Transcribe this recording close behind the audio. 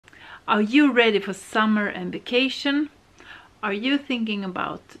Are you ready for summer and vacation? Are you thinking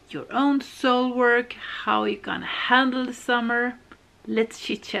about your own soul work? How you're gonna handle the summer? Let's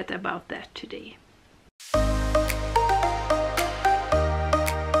chit chat about that today.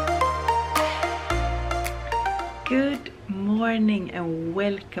 Good morning and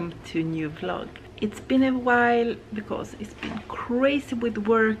welcome to a new vlog. It's been a while because it's been crazy with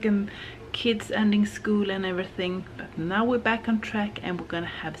work and kids ending school and everything, but now we're back on track and we're gonna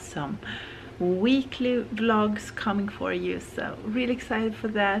have some weekly vlogs coming for you, so really excited for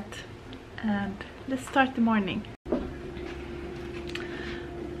that. And let's start the morning.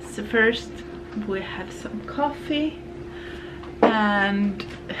 So first we have some coffee, and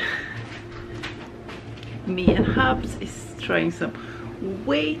me and Hubs is trying some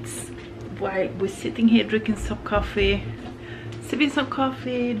weights while we're sitting here drinking some coffee, sipping some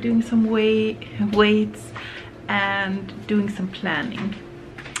coffee, doing some weights and doing some planning.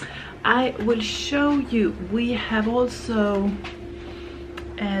 I will show you, we have also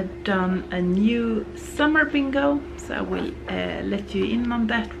done a new summer bingo, so I will let you in on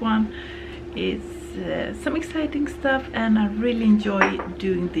that one. It's some exciting stuff and I really enjoy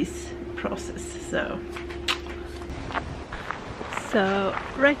doing this process. So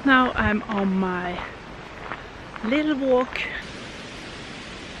right now I'm on my little walk.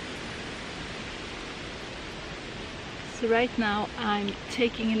 So right now I'm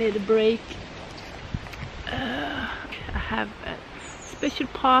taking a little break. I have a special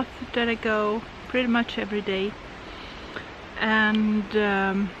path that I go pretty much every day, and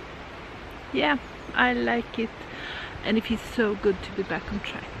yeah, I like it, and it feels so good to be back on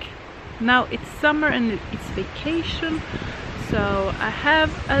track. Now it's summer and it's vacation, so I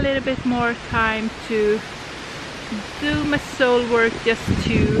have a little bit more time to do my soul work, just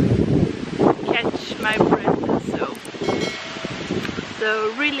to catch my breath and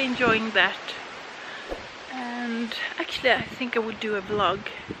so really enjoying that. And actually I think I will do a vlog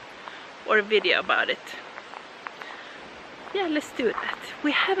or a video about it. Yeah, let's do that.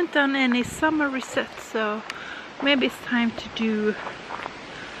 We haven't done any summer resets, so maybe it's time to do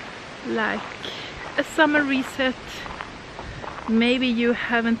like a summer reset. Maybe you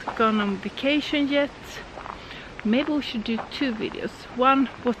haven't gone on vacation yet. Maybe we should do two videos. One,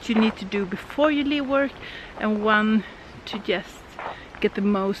 what you need to do before you leave work, and one to just get the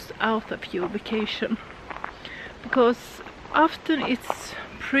most out of your vacation. Because often it's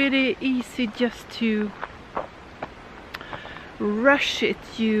pretty easy just to rush it.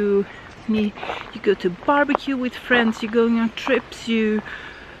 You go to barbecue with friends, you're going on trips, you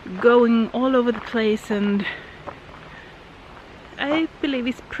going all over the place, and I believe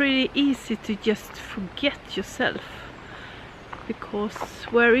it's pretty easy to just forget yourself, because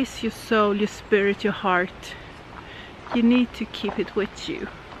where is your soul, your spirit, your heart? You need to keep it with you.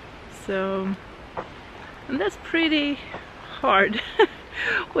 So, and that's pretty hard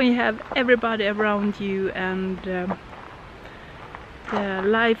when you have everybody around you and the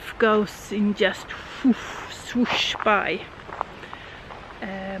life goes in just swoosh by.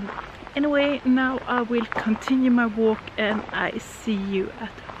 Anyway, now I will continue my walk and I see you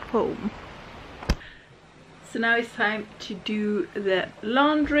at home. So now it's time to do the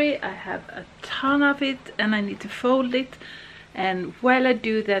laundry. I have a ton of it and I need to fold it. And while I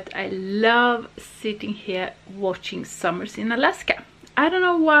do that, I love sitting here watching Summers in Alaska. I don't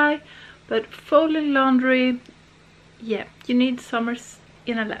know why, but folding laundry, yeah, you need summers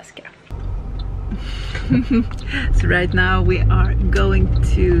in Alaska. So right now we are going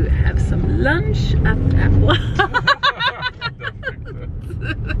to have some lunch at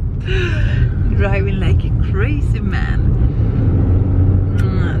driving like a crazy man.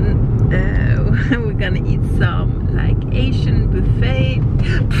 We're gonna eat some like Asian buffet.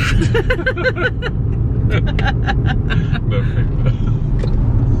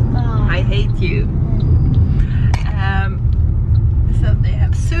 I hate you. So they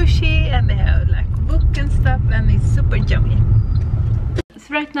have sushi and they have like book and stuff, and it's super yummy.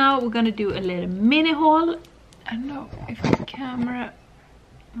 So right now we're gonna do a little mini haul. I don't know if the camera...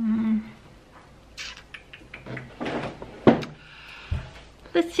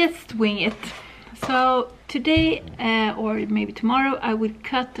 Let's just wing it. So today or maybe tomorrow I will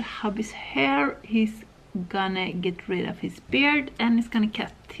cut hubby's hair. He's gonna get rid of his beard and he's gonna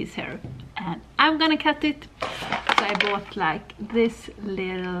cut his hair, and I'm gonna cut it. So I bought like this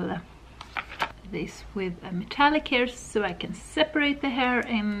with a metallic hair so I can separate the hair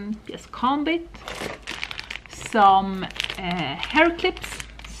and just comb it. Some hair clips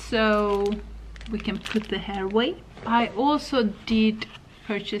so we can put the hair away. I also did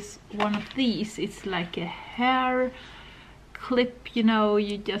purchase one of these. It's like a hair clip, you know,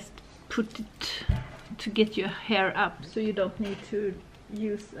 you just put it to get your hair up, so you don't need to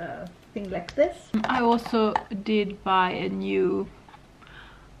use a thing like this. I also did buy a new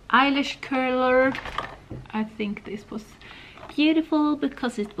eyelash curler. I think this was beautiful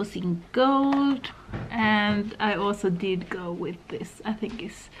because it was in gold, and I also did go with this. I think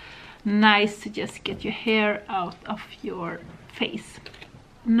it's nice to just get your hair out of your face.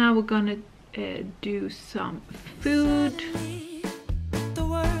 Now we're gonna do some food. The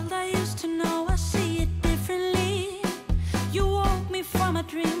world I used to know, I see it differently. You woke me from a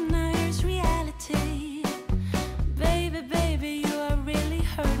dream, now here's reality. Baby, baby, you are really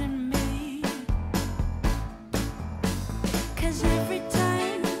hurting me. 'Cause every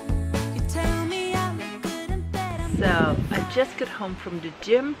time you tell me I look good and bad, So I just got home from the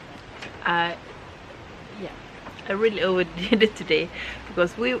gym. I really overdid it today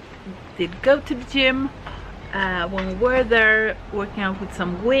because we did go to the gym. When we were there working out with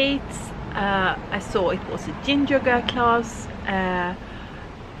some weights, I saw it was a gym yoga class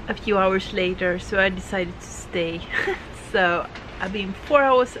a few hours later, so I decided to stay. So I've been 4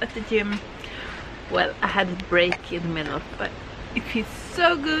 hours at the gym. Well, I had a break in the middle, but it feels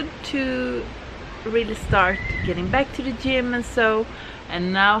so good to really start getting back to the gym and so.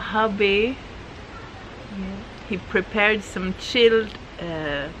 And now hubby, he prepared some chilled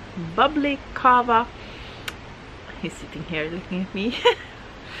bubbly kava. He's sitting here looking at me.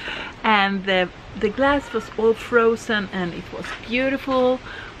 And the glass was all frozen and it was beautiful.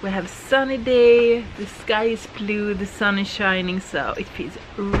 We have a sunny day, the sky is blue, the sun is shining, so it feels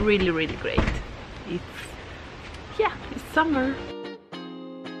really, really great. It's summer.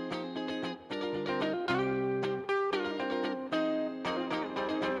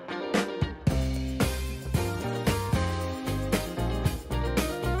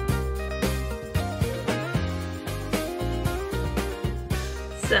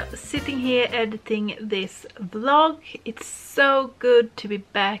 So, sitting here editing this vlog, it's so good to be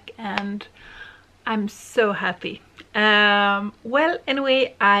back and I'm so happy. Well,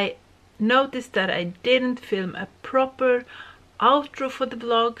 anyway, I noticed that I didn't film a proper outro for the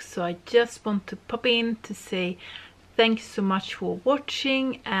vlog, so I just want to pop in to say thank you so much for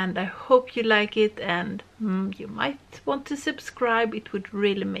watching, and I hope you like it, and you might want to subscribe. It would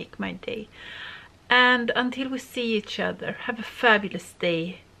really make my day. And until we see each other, have a fabulous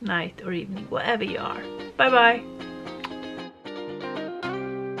day, night or evening, wherever you are. Bye bye!